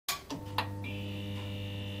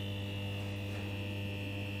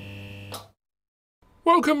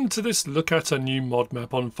Welcome to this look at a new mod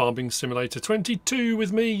map on Farming Simulator 22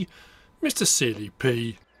 with me,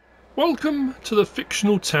 MrSealyp. Welcome to the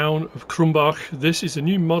fictional town of Krumbach. This is a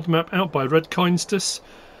new mod map out by Redkeinstus.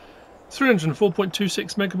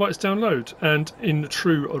 304.26 megabytes download, and in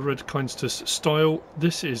true Redkeinstus style,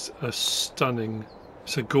 this is a stunning,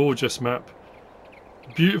 it's a gorgeous map.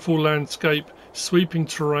 Beautiful landscape, sweeping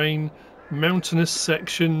terrain, mountainous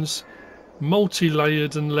sections,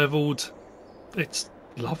 multi-layered and levelled. It's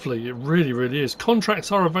lovely, it really is.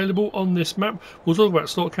 Contracts are available on this map. We'll talk about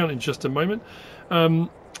slot count in just a moment.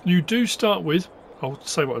 You do start with, I'll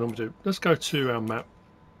say what I normally do. Let's go to our map.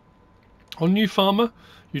 On New Farmer,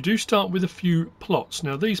 you do start with a few plots.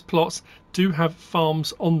 Now these plots do have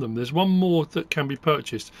farms on them. There's one more that can be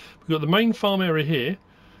purchased. We've got the main farm area here,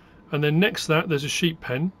 and then next to that there's a sheep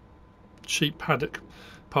pen, sheep paddock,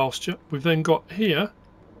 pasture. We've then got here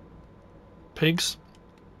pigs,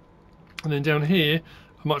 and then down here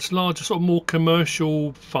a much larger, sort of more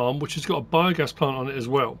commercial farm, which has got a biogas plant on it as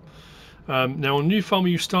well. Now on New Farmer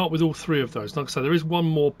you start with all three of those. Like I say, there is one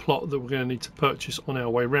more plot that we're going to need to purchase on our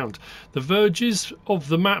way round. The verges of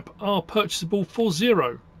the map are purchasable for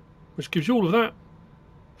 0, which gives you all of that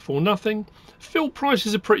for nothing. Field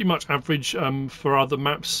prices are pretty much average for other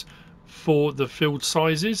maps for the field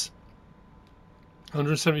sizes.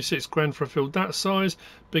 176 grand for a field that size.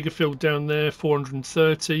 Bigger field down there,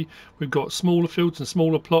 430. We've got smaller fields and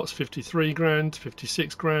smaller plots, 53 grand,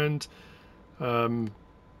 56 grand, 28.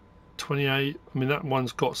 I mean, that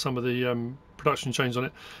one's got some of the production chains on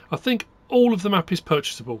it. I think all of the map is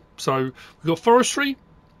purchasable. So we've got forestry,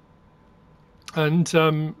 and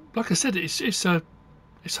like I said, it's a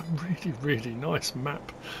really nice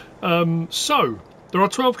map. So there are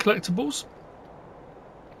 12 collectibles.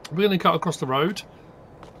 We're going to cut across the road.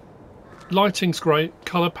 Lighting's great,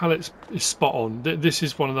 colour palette is spot on. This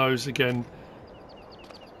is one of those, again,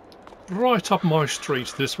 right up my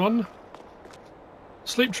street, this one.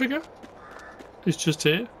 Sleep trigger is just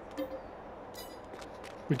here.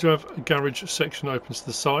 We do have a garage section open to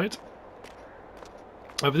the side.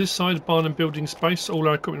 Over this side, barn and building space, all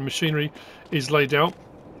our equipment and machinery is laid out.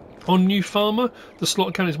 On New Farmer, the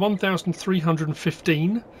slot count is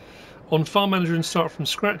 1,315. On Farm Manager and Start from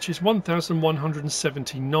Scratch is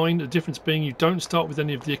 1,179. The difference being you don't start with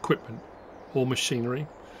any of the equipment or machinery,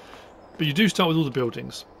 but you do start with all the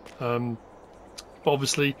buildings. But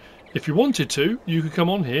obviously, if you wanted to, you could come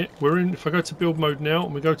on here. If I go to build mode now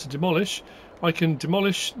and we go to demolish, I can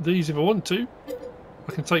demolish these if I want to.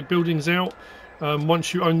 I can take buildings out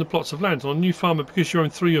once you own the plots of land. On New Farmer, because you own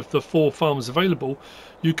 3 of the 4 farms available,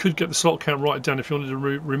 you could get the slot count right down if you wanted to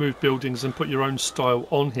remove buildings and put your own style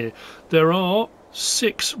on here. There are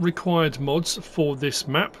 6 required mods for this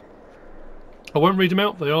map. I won't read them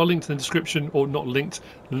out. They are linked in the description, or not linked,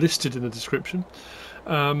 listed in the description.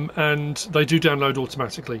 And they do download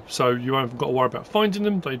automatically, so you haven't got to worry about finding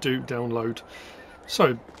them. They do download.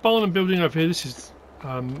 So barn and building over here. This is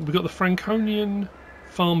we've got the Franconian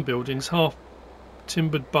farm buildings, half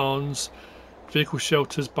timbered barns, vehicle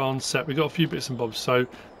shelters, barn set. We've got a few bits and bobs, so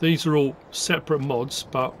these are all separate mods,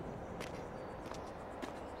 but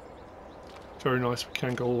very nice. We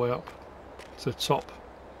can go all the way up to the top.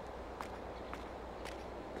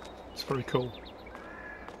 It's very cool.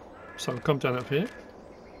 So we'll come down up here.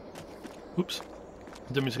 Oops,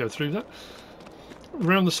 didn't mean to go through that.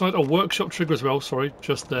 Around the side, workshop trigger as well, sorry,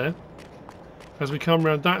 just there. As we come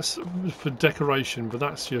around, that's for decoration, but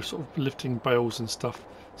that's your sort of lifting bales and stuff.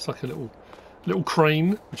 It's like a little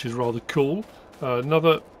crane, which is rather cool.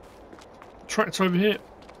 Another tractor over here,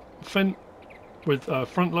 Fendt with a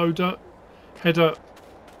front loader, header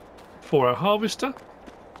for our harvester.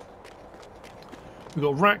 We've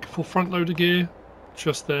got a rack for front loader gear,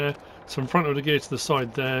 just there. Some front loader gear to the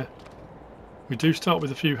side there. We do start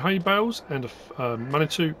with a few hay bales and a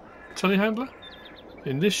Manitou telehandler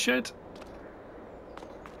in this shed.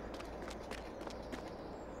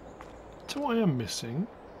 So I am missing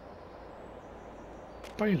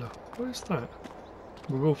baler. Where's that?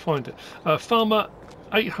 We will find it. Farmer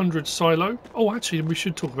 800 silo. Oh, actually, we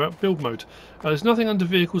should talk about build mode. There's nothing under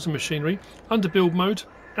vehicles and machinery. Under build mode,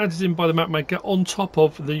 added in by the map maker on top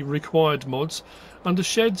of the required mods. Under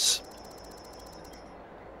sheds,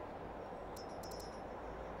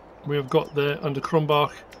 we have got there under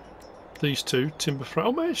Krumbach these 2 timber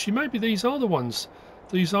frame. Oh, actually, maybe these are the ones.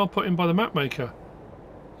 These are put in by the map maker.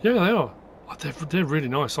 Yeah, they are. Oh, they're really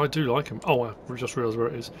nice. I do like them. Oh, I just realised where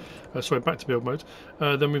it is. Sorry, back to build mode.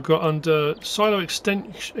 Then we've got under silo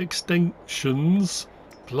extensions.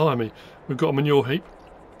 Blimey. We've got a manure heap.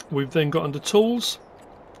 We've then got under tools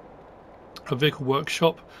a vehicle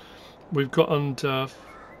workshop. We've got under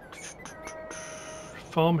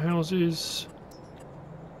farmhouses.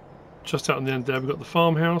 Just out on the end there, we've got the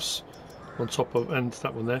farmhouse on top of, and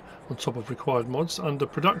that one there, on top of required mods. Under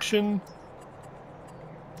production.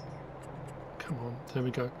 Come on, there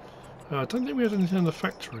we go. I don't think we had anything in the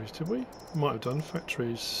factories, did we? Might have done.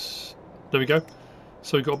 Factories. There we go.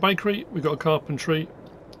 So we've got a bakery, we've got a carpentry,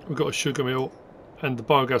 we've got a sugar mill, and the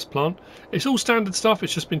biogas plant. It's all standard stuff,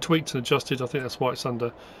 it's just been tweaked and adjusted. I think that's why it's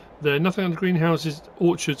under there. Nothing under greenhouses,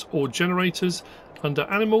 orchards, or generators. Under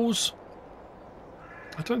animals,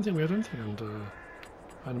 I don't think we had anything under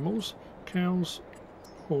animals. Cows,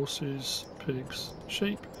 horses, pigs,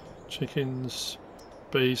 sheep, chickens,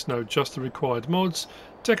 bees. No, just the required mods.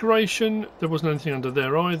 Decoration, there wasn't anything under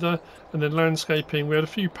there either. And then landscaping, we had a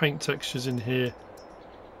few paint textures in here,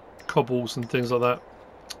 cobbles and things like that.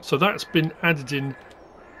 So that's been added in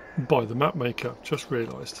by the map maker. Just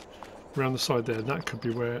realised around the side there, that could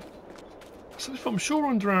be where. So if I'm sure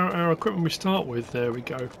under our equipment we start with, there we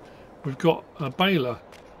go, we've got a baler.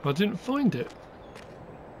 I didn't find it.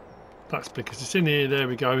 That's because it's in here. There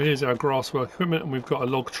we go. Here's our grasswork equipment, and we've got a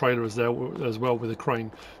log trailer as well with a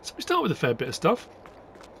crane. So we start with a fair bit of stuff.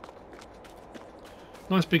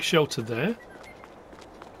 Nice big shelter there.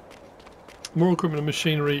 More equipment and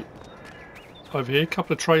machinery over here. A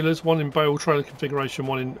couple of trailers, one in bale trailer configuration,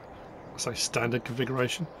 one in, I say, standard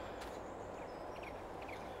configuration.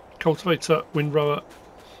 Cultivator, windrower.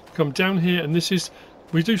 Come down here, and this is,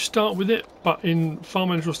 we do start with it, but in Farm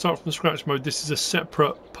Manager will start from the scratch mode. This is a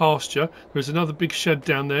separate pasture. There's another big shed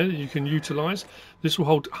down there that you can utilise. This will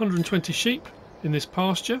hold 120 sheep in this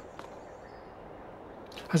pasture.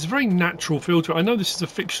 Has a very natural feel to it. I know this is a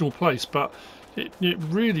fictional place, but it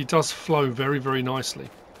really does flow very, very nicely.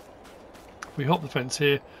 We hop the fence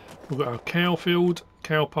here. We've got our cow field,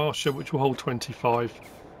 cow pasture, which will hold 25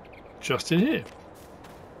 just in here.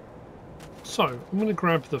 So I'm going to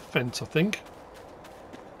grab the fence, I think,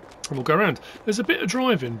 and we'll go around. There's a bit of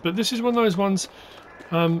driving, but this is one of those ones.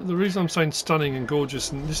 The reason I'm saying stunning and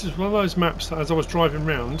gorgeous, and this is one of those maps that as I was driving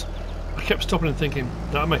around, I kept stopping and thinking,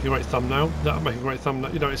 that'll make a great thumbnail, that'll make a great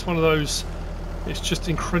thumbnail. You know, it's one of those, it's just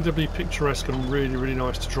incredibly picturesque and really, really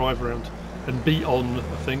nice to drive around and be on,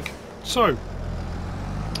 I think. So,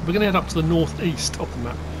 we're going to head up to the northeast of the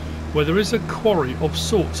map, where there is a quarry of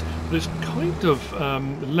sorts, but it's kind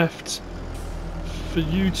of left for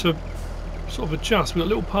you to sort of adjust. We've got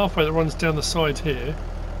a little pathway that runs down the side here.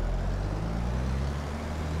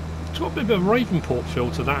 It's got a bit of a Ravenport feel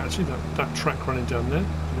to that, actually, that track running down there,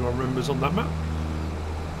 if anyone remembers on that map.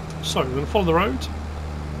 So we're going to follow the road.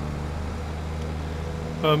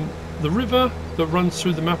 The river that runs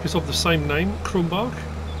through the map is of the same name, Krumbach.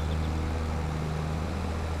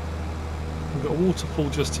 We've got a waterfall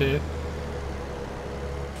just here.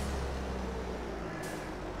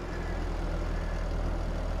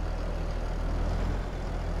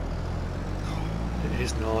 It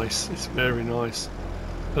is nice, it's very nice.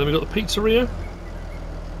 And then we've got the pizzeria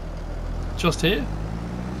just here.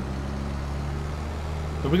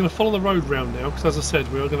 And we're going to follow the road round now, because as I said,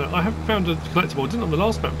 we are going to. I haven't found a collectible. I didn't on the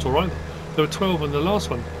last map tour either. There were 12 on the last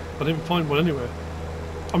one. I didn't find one anywhere.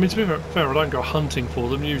 I mean, to be fair, I don't go hunting for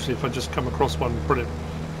them. Usually, if I just come across one, brilliant.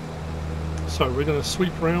 So we're going to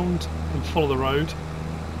sweep around and follow the road.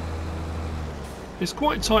 It's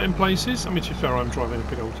quite tight in places. I mean, to be fair, I'm driving a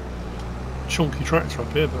big old chunky tractor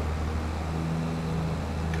up here, but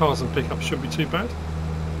cars and pickups shouldn't be too bad.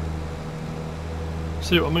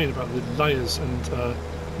 See what I mean about the layers and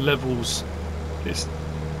levels? It's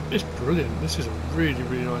brilliant. This is a really,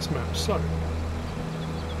 really nice map. So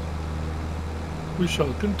we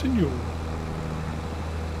shall continue.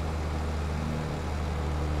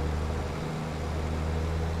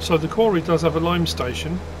 So the quarry does have a lime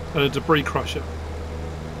station and a debris crusher,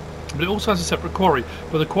 but it also has a separate quarry,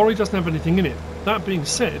 but the quarry doesn't have anything in it. That being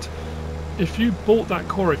said, if you bought that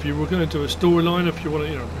quarry, if you were going to do a storyline, if you want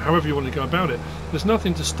to, however you want to go about it, there's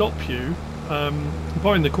nothing to stop you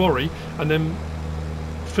buying the quarry and then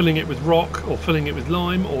filling it with rock or filling it with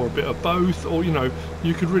lime or a bit of both, or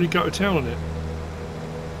you could really go to town on it.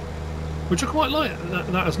 Which I quite like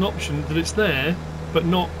that as an option, that it's there, but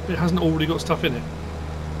it hasn't already got stuff in it.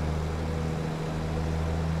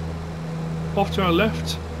 Off to our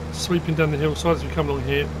left, sweeping down the hillside as we come along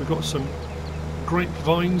here, we've got some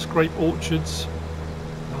grapevines, grape orchards.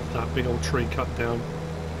 Love that big old tree cut down.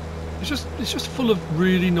 It's just full of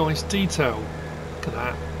really nice detail. Look at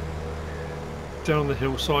that. Down the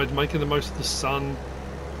hillside, making the most of the sun.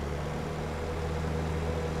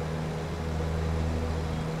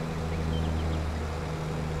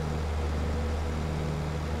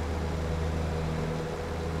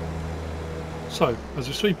 So, as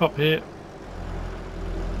we sweep up here,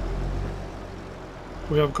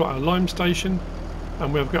 we have got our lime station,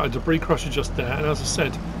 and we have got a debris crusher just there. And as I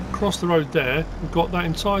said, across the road there, we've got that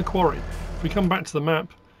entire quarry. If we come back to the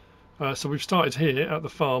map, so we've started here at the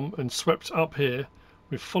farm and swept up here.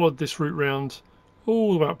 We've followed this route round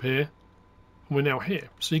all the way up here, and we're now here.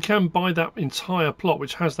 So you can buy that entire plot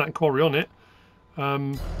which has that quarry on it.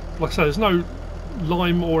 Like I say, there's no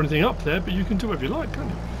lime or anything up there, but you can do whatever you like, can't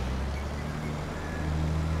you?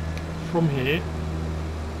 From here,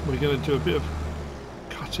 we're going to do a bit of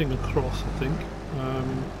cutting across, I think.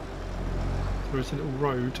 There is a little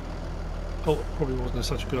road. Oh, it probably wasn't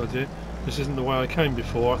such a good idea. This isn't the way I came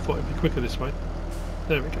before. I thought it'd be quicker this way.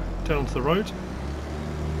 There we go. Down to the road.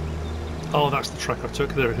 Oh, that's the track I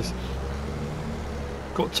took. There it is.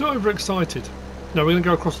 Got too overexcited. Now we're going to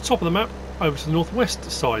go across the top of the map over to the northwest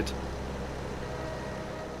side.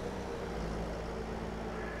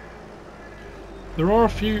 There are a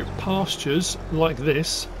few pastures like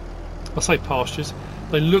this. I say pastures,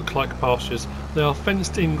 they look like pastures. They are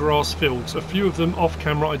fenced in grass fields. A few of them off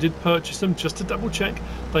camera I did purchase them just to double check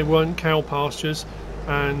they weren't cow pastures,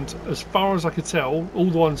 and as far as I could tell all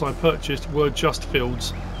the ones I purchased were just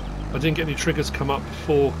fields. I didn't get any triggers come up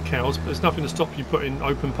for cows, but there's nothing to stop you putting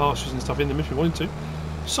open pastures and stuff in them if you wanted to.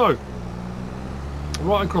 So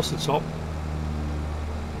right across the top,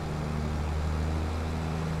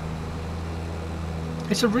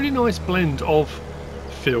 it's a really nice blend of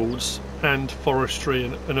fields and forestry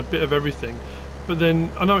and a bit of everything. But then,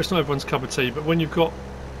 I know it's not everyone's cup of tea, but when you've got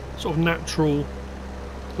sort of natural,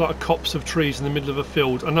 like a copse of trees in the middle of a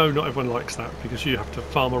field, I know not everyone likes that because you have to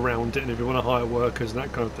farm around it and if you want to hire workers and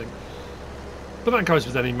that kind of thing. But that goes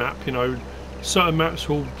with any map, you know. Certain maps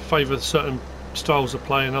will favour certain styles of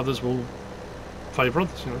play and others will favour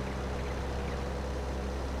others, you know.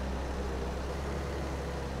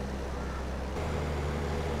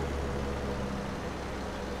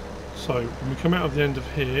 So when we come out of the end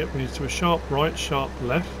of here, we need to do a sharp right, sharp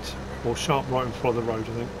left, or sharp right and follow the road,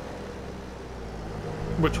 I think.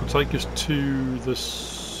 Which will take us to the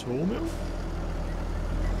sawmill.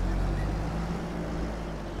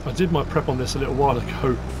 I did my prep on this a little while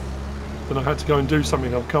ago, then I had to go and do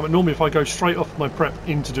something. Normally if I go straight off my prep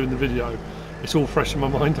into doing the video, it's all fresh in my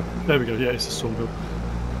mind. There we go, yeah, it's a sawmill.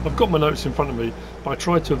 I've got my notes in front of me, but I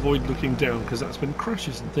tried to avoid looking down because that's when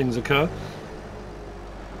crashes and things occur.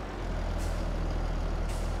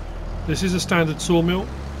 This is a standard sawmill,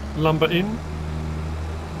 lumber in,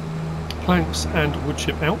 planks and wood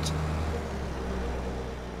chip out.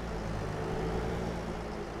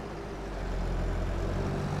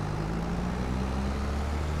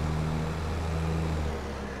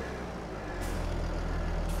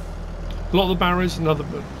 A lot of the barriers, another,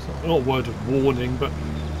 not a word of warning, but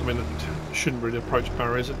I mean, I shouldn't really approach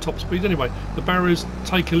barriers at top speed anyway. The barriers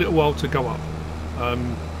take a little while to go up.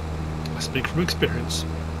 I speak from experience.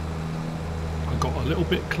 I got a little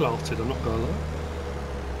bit clarted, I'm not going to lie.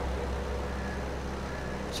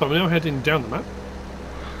 So we're now heading down the map.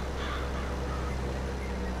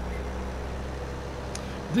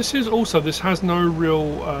 This has no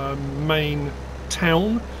real main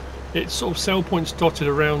town. It's sort of sell points dotted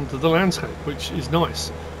around the landscape, which is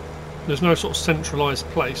nice. There's no sort of centralised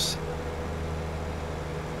place.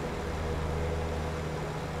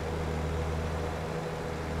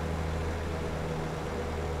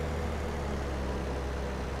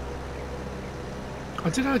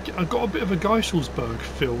 I got a bit of a Geischelsberg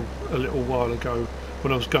feel a little while ago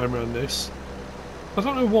when I was going around this. I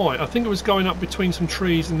don't know why. I think it was going up between some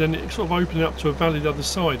trees and then it sort of opening up to a valley the other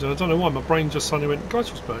side, and I don't know why my brain just suddenly went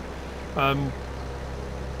Geischelsberg. I mean,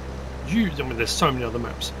 there's so many other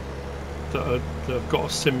maps that have got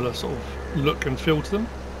a similar sort of look and feel to them.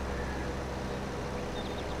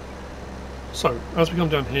 So as we come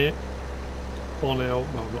down here, on our,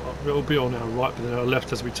 well, not up, it'll be on our right, but then our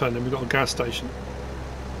left as we turn in, we've got a gas station,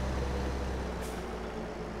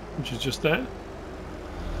 which is just there.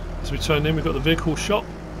 As we turn in, we've got the vehicle shop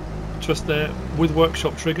just there with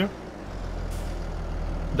workshop trigger.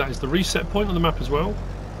 That is the reset point on the map as well.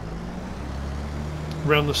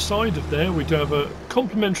 Around the side of there we do have a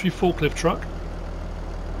complimentary forklift truck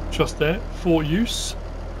just there for use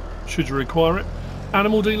should you require it.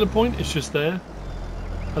 Animal dealer point is just there,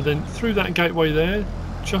 and then through that gateway there,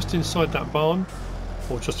 just inside that barn,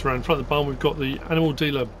 or just around in front of the barn, we've got the animal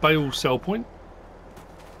dealer bale sell point.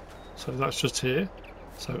 So that's just here.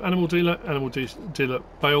 So animal dealer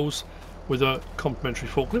bales with a complimentary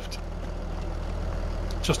forklift.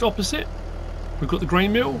 Just opposite we've got the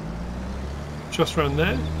grain mill, just around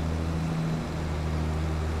there.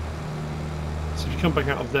 So if you come back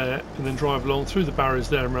out of there and then drive along through the barriers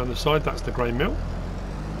there and around the side, that's the grain mill.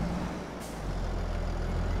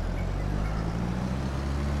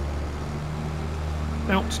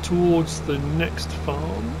 out towards the next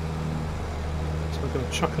farm. So we're going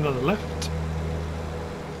to chuck another left.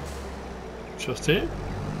 Just here.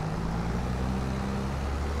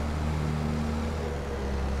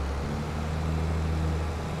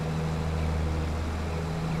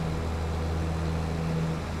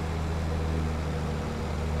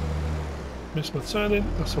 Missed my turning,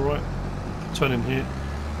 that's alright. Turn in here.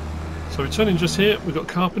 So we turn in just here, we've got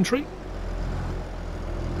carpentry.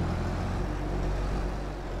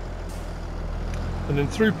 And then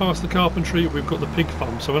through past the carpentry we've got the pig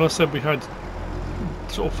farm. So when I said we had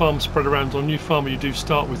sort of farms spread around, on New Farmer you do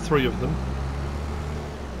start with 3 of them.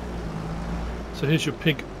 So here's your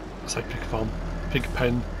pig, I say pig farm, pig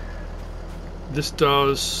pen. This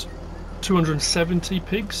does 270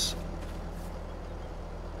 pigs.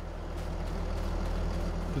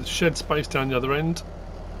 With shed space down the other end.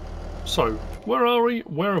 So, where are we?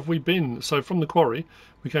 Where have we been? So from the quarry,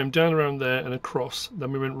 we came down around there and across.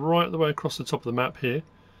 Then we went right the way across the top of the map here.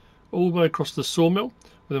 All the way across the sawmill.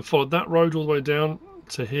 We then followed that road all the way down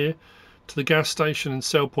to here. To the gas station and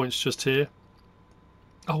sell points just here.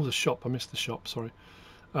 Oh, the shop. I missed the shop, sorry.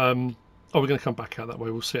 Oh, we're going to come back out that way.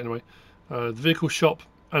 We'll see it anyway. The vehicle shop,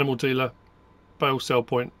 animal dealer, bale sell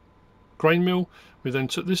point, grain mill. We then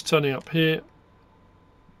took this turning up here.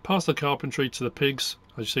 Past the carpentry to the pigs.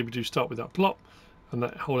 As you see, we do start with that plot and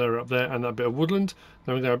that whole area up there and that bit of woodland.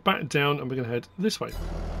 Then we're going to go back down and we're going to head this way.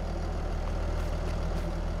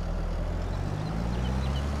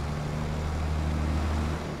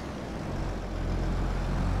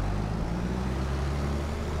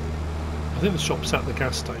 I think the shop's at the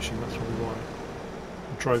gas station, that's probably why.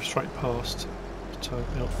 I drove straight past to turn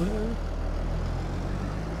out there.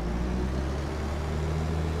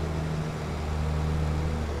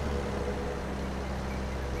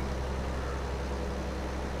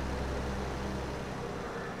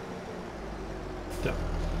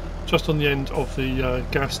 Just on the end of the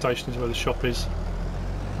gas station is where the shop is.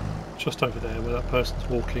 Just over there where that person's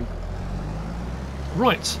walking.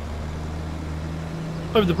 Right.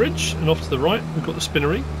 Over the bridge and off to the right we've got the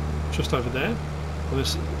spinnery. Just over there. On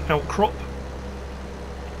this outcrop.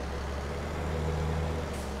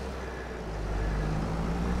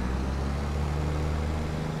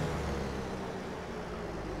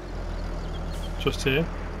 Just here.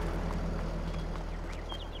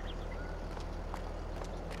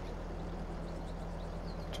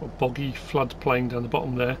 Boggy floodplain down the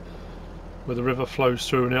bottom there where the river flows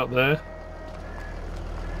through and out there.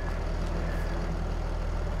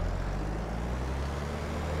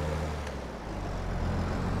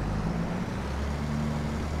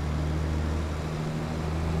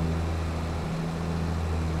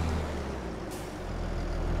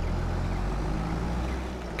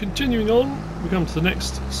 Continuing on, we come to the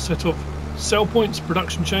next set of sell points,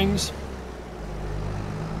 production chains.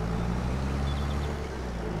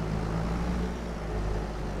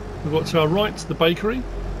 We've got to our right the bakery,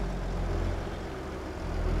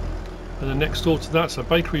 and then next door to that, so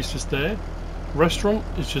bakery is just there, restaurant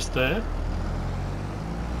is just there,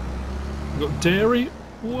 we've got dairy,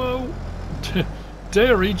 whoa,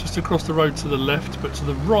 dairy just across the road to the left, but to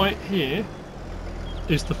the right here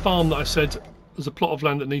is the farm that I said there's a plot of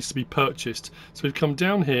land that needs to be purchased. So we've come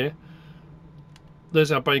down here,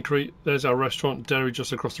 there's our bakery, there's our restaurant, dairy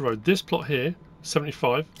just across the road. This plot here,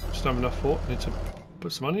 75, just don't have enough for it, I need to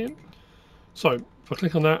put some money in. So if I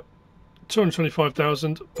click on that,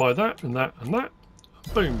 225,000, buy that and that and that,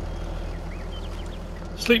 boom.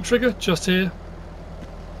 Sleep trigger just here.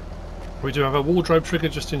 We do have a wardrobe trigger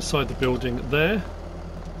just inside the building there.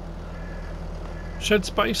 Shed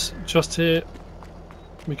space just here.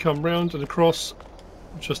 We come round and across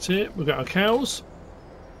just here. We've got our cows.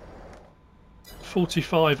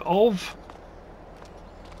 45 of.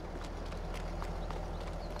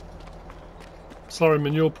 Slurry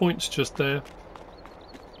manure points just there.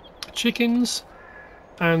 Chickens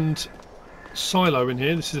and silo in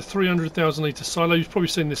here. This is a 300,000 litre silo. You've probably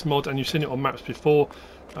seen this mod and you've seen it on maps before.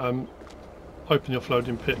 Open your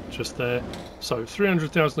floating pit just there. So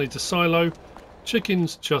 300,000 litre silo.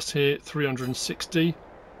 Chickens just here, 360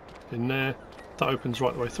 in there. That opens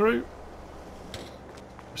right the way through.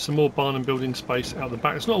 Some more barn and building space out the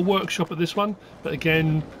back. It's not a workshop at this one, but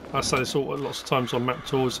again, I say this lots of times on map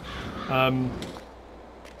tours.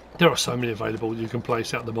 There are so many available you can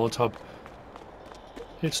place out the mod hub.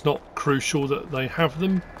 It's not crucial that they have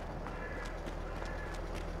them.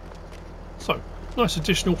 So, nice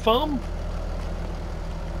additional farm.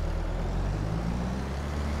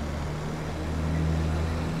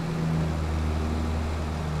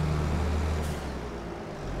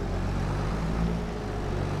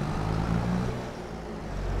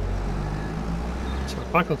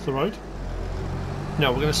 back onto the road.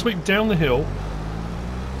 Now we're going to sweep down the hill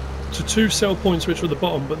to 2 sell points which are at the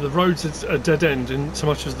bottom, but the road's a dead end in so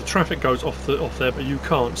much as the traffic goes off there, but you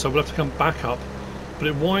can't, so we'll have to come back up. But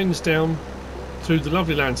it winds down to the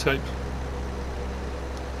lovely landscape.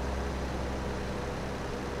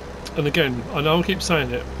 And again, I know I keep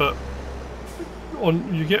saying it, but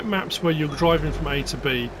you get maps where you're driving from A to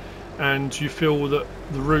B and you feel that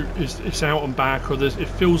the route is out and back, or it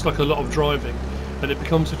feels like a lot of driving and it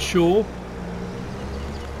becomes a chore.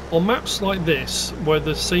 On maps like this, where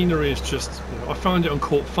the scenery is just, I find it on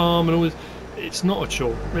Court Farm and all this, it's not a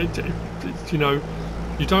chore. You know,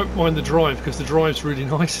 you don't mind the drive because the drive's really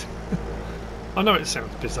nice. I know it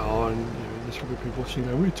sounds bizarre, and there's probably people watching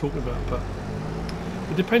going, what are you talking about? But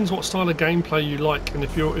it depends what style of gameplay you like, and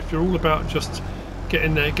if you're all about just get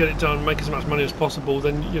in there, get it done, make as much money as possible,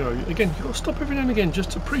 then again you've got to stop every now and again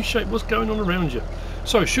just to appreciate what's going on around you.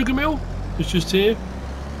 So Sugar Mill is just here.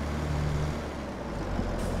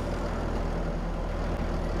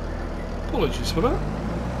 Apologies for that.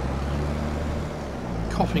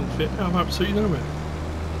 Coughing fit out of absolutely nowhere.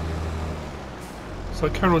 So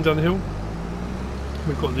carry on down the hill.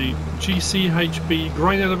 We've got the GCHB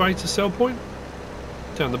grain elevator sell point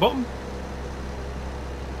down the bottom.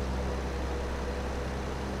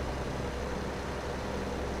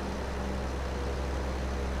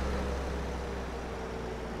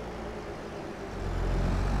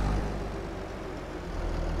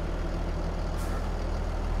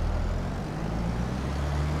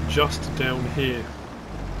 Just down here.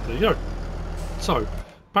 There you go. So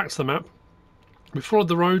back to the map. We followed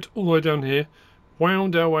the road all the way down here,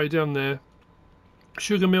 wound our way down there.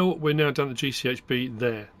 Sugar Mill, we're now down to GCHB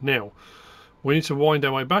there. Now we need to wind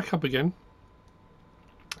our way back up again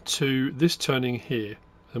to this turning here,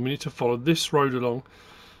 and we need to follow this road along.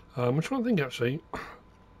 I'm trying to think actually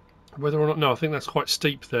whether or not, no, I think that's quite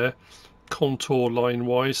steep there, contour line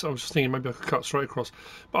wise. I was just thinking maybe I could cut straight across,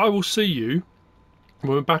 but I will see you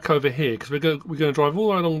when we're back over here, because we're going to drive all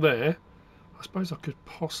the way along there. I suppose I could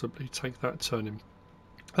possibly take that turning.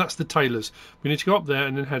 That's the Taylors. We need to go up there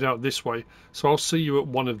and then head out this way. So I'll see you at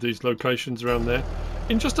one of these locations around there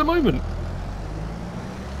in just a moment.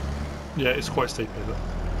 Yeah, it's quite steep here, look.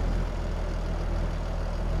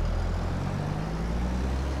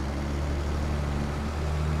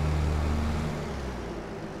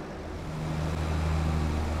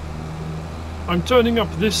 I'm turning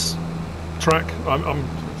up this track.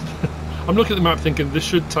 I'm looking at the map thinking this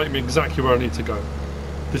should take me exactly where I need to go.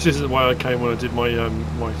 This isn't why I came when I did my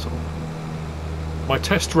my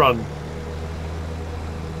test run.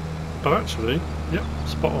 But actually, yep,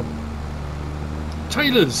 spot on.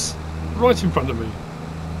 Taylor's right in front of me.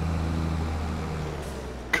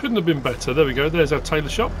 Couldn't have been better. There we go. There's our Taylor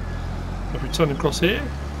shop. If we turn across here,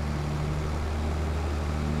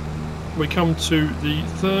 we come to the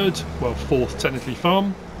fourth technically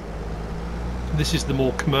farm. This is the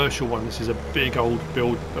more commercial one. This is a big old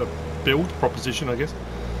build proposition, I guess.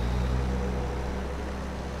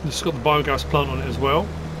 This has got the biogas plant on it as well.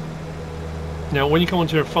 Now when you come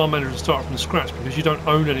onto a farm manager and start from scratch, because you don't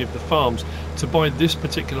own any of the farms, to buy this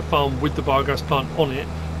particular farm with the biogas plant on it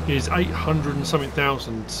is 800 and something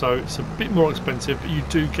thousand, so it's a bit more expensive, but you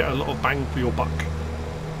do get a lot of bang for your buck.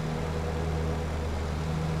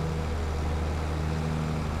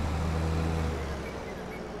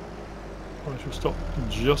 I shall stop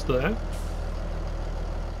just there,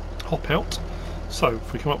 hop out. So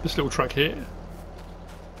if we come up this little track here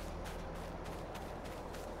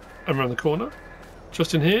and around the corner,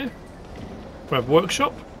 just in here we have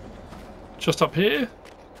workshop. Just up here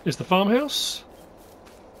is the farmhouse.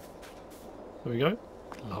 There we go.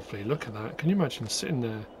 Lovely, look at that. Can you imagine sitting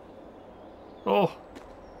there? Oh,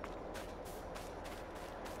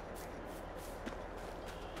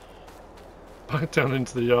 back down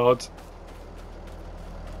into the yard.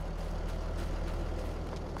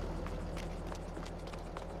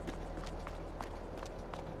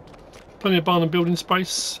 Plenty of barn and building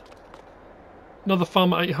space. Another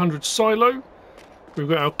farm at 800 silo. We've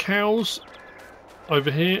got our cows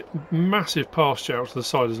over here. Massive pasture out to the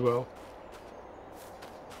side as well.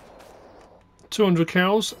 200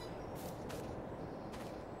 cows.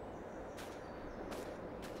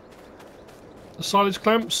 The silage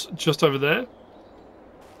clamps just over there.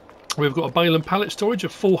 We've got a bale and pallet storage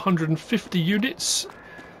of 450 units.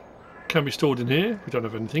 Can be stored in here. We don't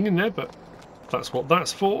have anything in there, but that's what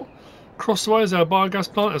that's for. Across the way is our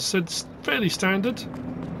biogas plant. As I said, it's fairly standard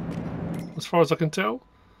as far as I can tell.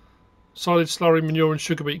 Silage, slurry, manure and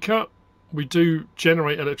sugar beet cut. We do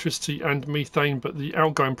generate electricity and methane, but the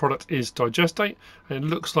outgoing product is digestate, and it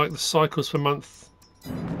looks like the cycles per month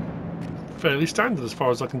fairly standard as far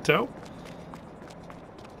as I can tell.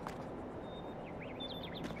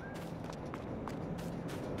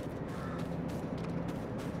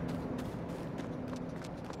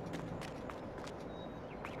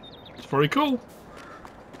 It's very cool.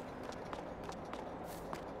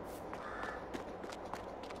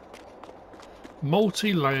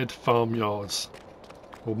 Multi-layered farmyards.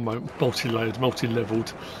 Or multi-layered,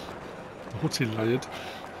 multi-leveled. Multi-layered.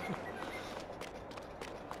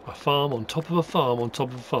 A farm on top of a farm on top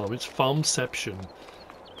of a farm. It's farmception.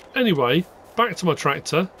 Anyway, back to my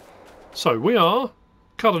tractor. So we are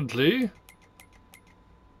currently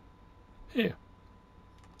here.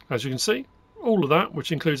 As you can see, all of that,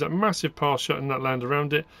 which includes that massive pasture and that land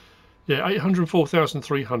around it. Yeah,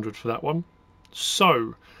 804,300 for that one.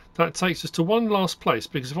 So that takes us to one last place,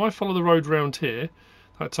 because if I follow the road round here,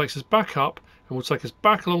 that takes us back up and will take us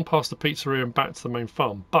back along past the pizzeria and back to the main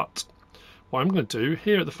farm. But what I'm going to do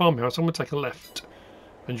here at the farmhouse, I'm going to take a left,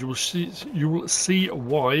 and you will see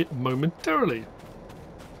why momentarily.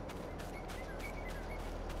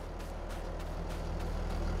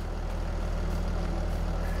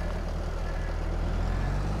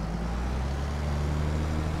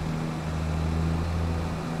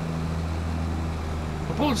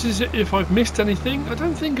 Apologies if I've missed anything. I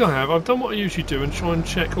don't think I have. I've done what I usually do and try and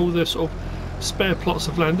check all the sort of spare plots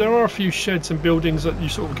of land. There are a few sheds and buildings that you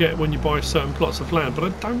sort of get when you buy certain plots of land, but I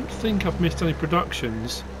don't think I've missed any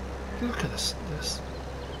productions. Look at this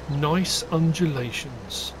nice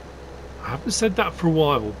undulations. I haven't said that for a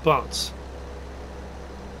while, but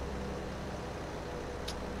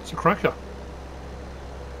it's a cracker.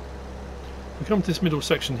 We come to this middle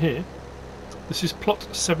section here. This is plot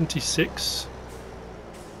 76.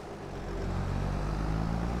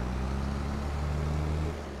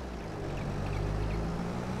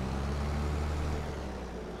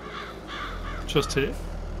 Just here.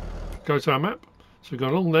 Go to our map. So we've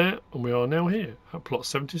gone along there and we are now here at plot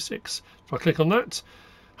 76. If I click on that,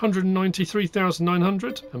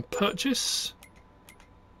 193,900 and purchase.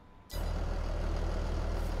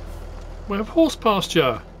 We have horse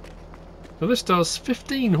pasture. Now this does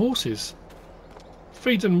 15 horses.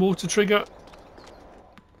 Feed and water trigger.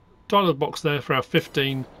 Dialogue box there for our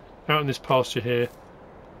 15 out in this pasture here.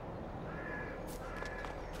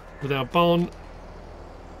 With our barn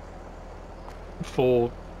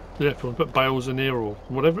for, yeah, if you want to put bales in here or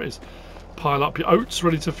whatever it is. Pile up your oats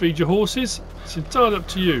ready to feed your horses. It's entirely up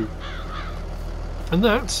to you. And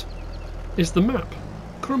that is the map.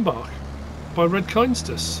 Krumbach by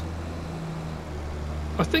Redkeinstus.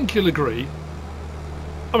 I think you'll agree.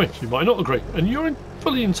 I mean, you might not agree, and you're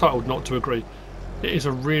fully entitled not to agree. It is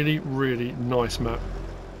a really, really nice map.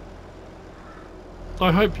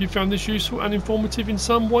 I hope you found this useful and informative in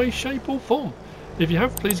some way, shape or form. If you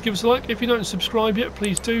have, please give us a like. If you don't subscribe yet,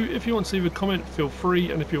 please do. If you want to leave a comment, feel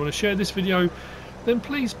free. And if you want to share this video, then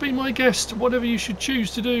please be my guest, whatever you should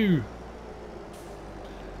choose to do.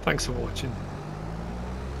 Thanks for watching.